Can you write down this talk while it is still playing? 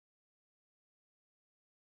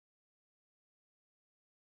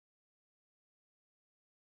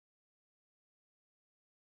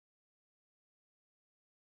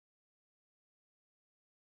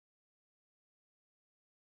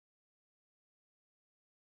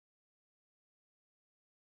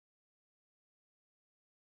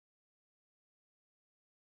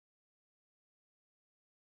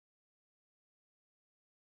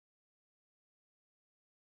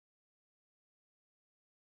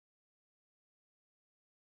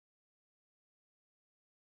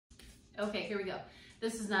Okay, here we go.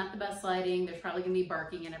 This is not the best lighting. There's probably gonna be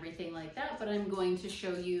barking and everything like that, but I'm going to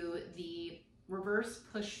show you the reverse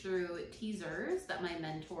push-through teasers that my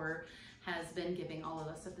mentor has been giving all of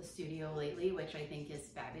us at the studio lately, which I think is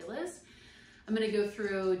fabulous. I'm gonna go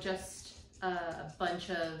through just a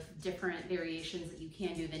bunch of different variations that you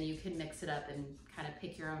can do, then you can mix it up and kind of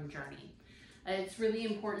pick your own journey. It's really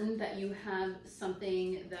important that you have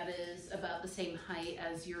something that is about the same height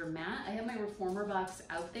as your mat. I have my reformer box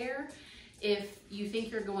out there. If you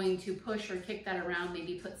think you're going to push or kick that around,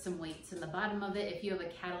 maybe put some weights in the bottom of it. If you have a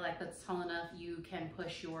Cadillac that's tall enough, you can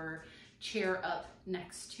push your chair up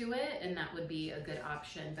next to it, and that would be a good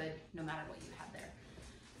option, but no matter what you have there.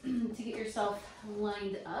 To get yourself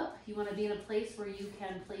lined up, you want to be in a place where you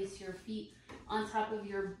can place your feet on top of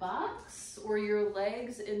your box or your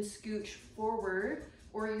legs and scooch forward,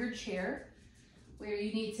 or your chair. Where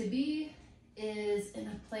you need to be is in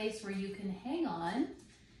a place where you can hang on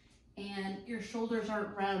and your shoulders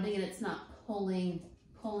aren't rounding and it's not pulling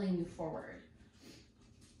you forward.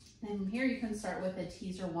 And here you can start with a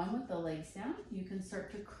teaser one with the legs down. You can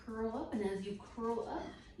start to curl up, and as you curl up,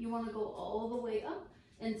 you want to go all the way up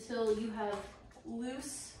until you have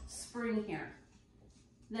loose spring here.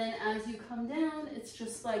 Then as you come down, it's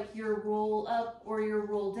just like your roll up or your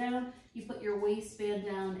roll down. You put your waistband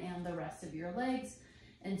down and the rest of your legs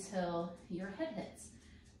until your head hits.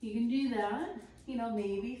 You can do that, you know,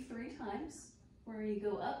 maybe 3 times, where you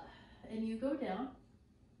go up and you go down.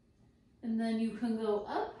 And then you can go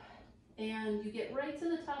up and you get right to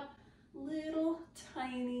the top, little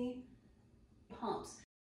tiny pumps.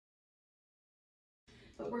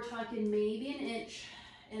 But we're talking maybe an inch,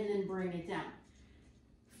 and then bring it down.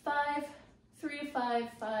 3 to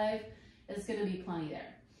 5 is gonna be plenty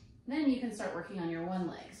there. Then you can start working on your one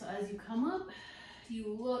leg. So as you come up,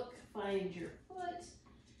 you look, find your foot,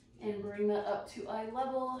 and bring that up to eye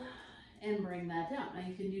level, and bring that down. Now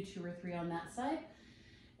you can do 2 or 3 on that side,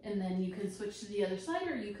 and then you can switch to the other side,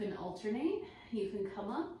 or you can alternate. You can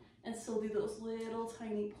come up and still do those little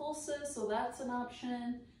tiny pulses, so that's an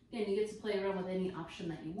option. Again, you get to play around with any option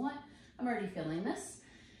that you want. I'm already feeling this.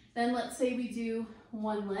 Then let's say we do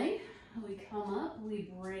one leg. We come up,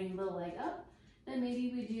 we bring the leg up. Then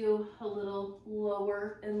maybe we do a little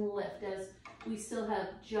lower and lift, as we still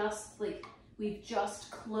have just like, we've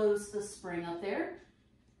just closed the spring up there.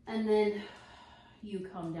 And then you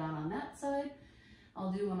come down on that side.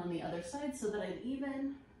 I'll do one on the other side so that I'm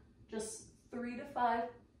even, just 3 to 5,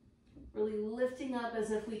 really lifting up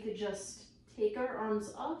as if we could just take our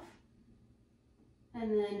arms off,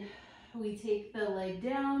 and then we take the leg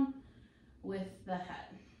down with the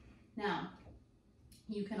head. Now,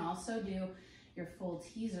 you can also do your full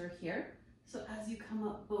teaser here. So as you come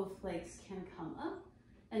up, both legs can come up.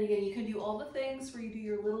 And again, you can do all the things where you do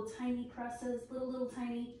your little tiny presses, little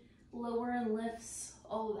tiny lower and lifts,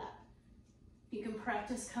 all of that. You can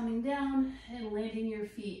practice coming down and landing your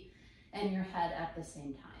feet and your head at the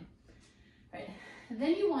same time. Right.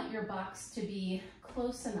 Then you want your box to be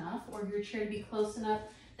close enough, or your chair to be close enough,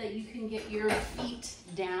 that you can get your feet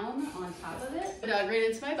down on top of it. I dug right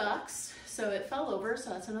into my box, so it fell over,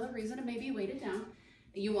 so that's another reason to maybe weight it down.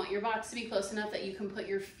 You want your box to be close enough that you can put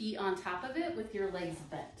your feet on top of it with your legs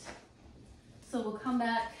bent. So we'll come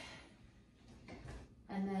back,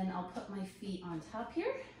 and then I'll put my feet on top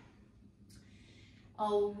here.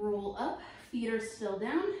 I'll roll up, feet are still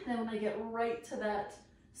down. Then when I get right to that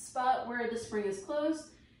spot where the spring is closed,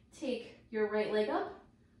 take your right leg up,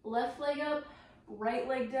 left leg up, right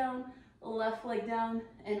leg down, left leg down,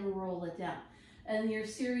 and roll it down. And your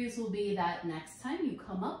series will be that next time you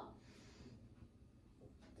come up,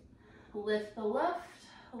 lift the left,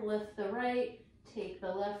 lift the right, take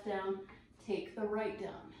the left down, take the right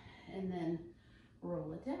down, and then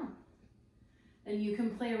roll it down. And you can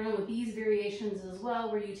play around with these variations as well,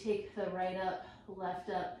 where you take the right up, left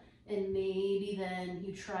up, and maybe then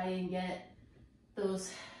you try and get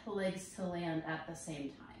those legs to land at the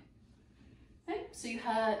same time. Okay, so you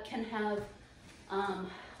can have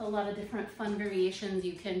a lot of different fun variations.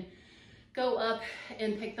 You can go up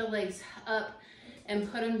and pick the legs up and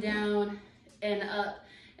put them down and up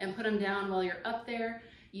and put them down while you're up there.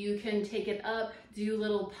 You can take it up, do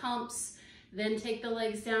little pumps, then take the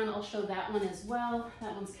legs down. I'll show that one as well.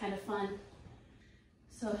 That one's kind of fun.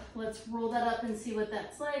 So let's roll that up and see what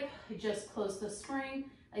that's like. I just close the spring.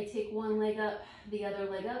 I take one leg up, the other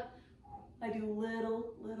leg up. I do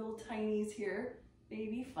little tinies here,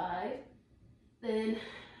 maybe 5. Then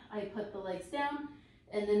I put the legs down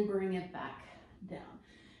and then bring it back down.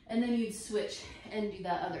 And then you'd switch and do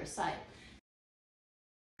that other side.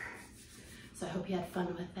 So I hope you had fun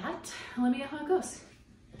with that. Let me know how it goes.